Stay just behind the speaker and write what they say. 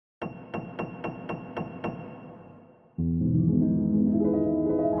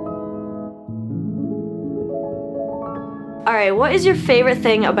All right, what is your favorite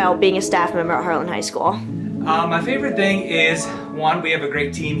thing about being a staff member at Hartland High School? My favorite thing is, one, we have a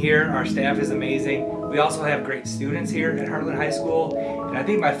great team here. Our staff is amazing. We also have great students here at Hartland High School. And I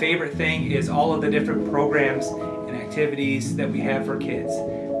think my favorite thing is all of the different programs and activities that we have for kids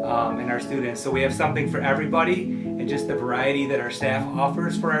and our students. So we have something for everybody, and just the variety that our staff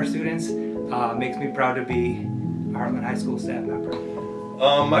offers for our students makes me proud to be a Hartland High School staff member.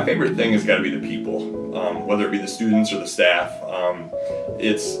 My favorite thing has got to be the people, whether it be the students or the staff.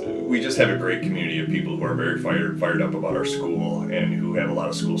 We just have a great community of people who are very fired up about our school and who have a lot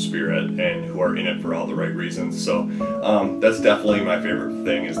of school spirit and who are in it for all the right reasons. So that's definitely my favorite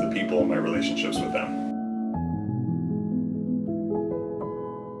thing, is the people and my relationships with them.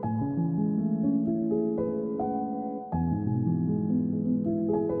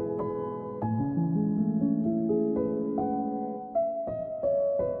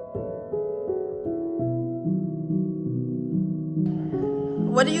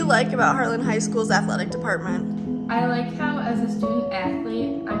 What do you like about Hartland High School's athletic department? I like how, as a student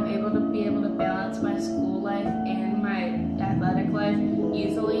athlete, I'm able to balance my school life and my athletic life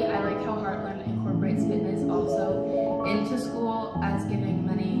easily. I like how Hartland incorporates fitness also into school, as giving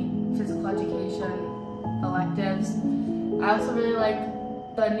many physical education electives. I also really like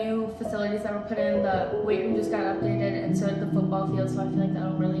the new facilities that were put in. The weight room just got updated, and so did the football field, so I feel like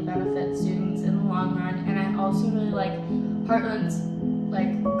that'll really benefit students in the long run. And I also really like Hartland's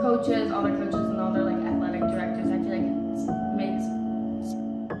coaches, all their coaches and all their athletic directors. I feel like it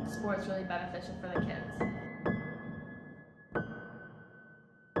makes sports really beneficial for the kids.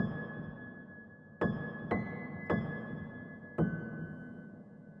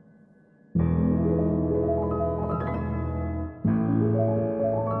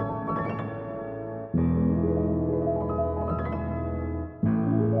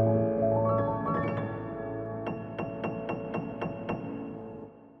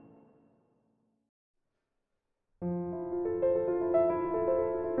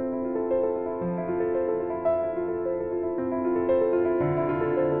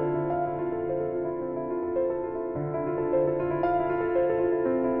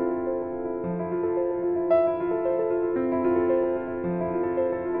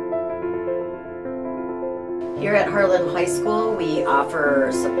 Here at Hartland High School, we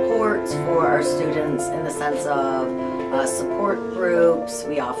offer support for our students in the sense of support groups.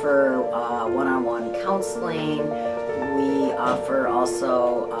 We offer one-on-one counseling. We offer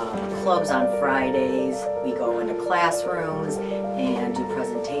also clubs on Fridays. We go into classrooms and do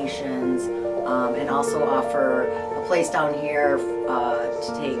presentations, and also offer a place down here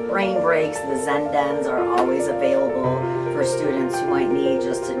to take brain breaks. The Zen Dens are always available for students who might need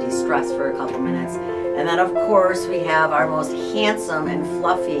just to de-stress for a couple minutes. And then of course we have our most handsome and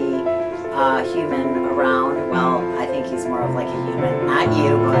fluffy human around. Well, I think he's more of like a human, not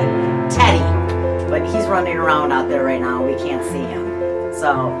you, but Teddy. But he's running around out there right now, we can't see him.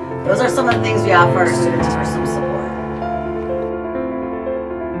 So those are some of the things we offer our students for some support.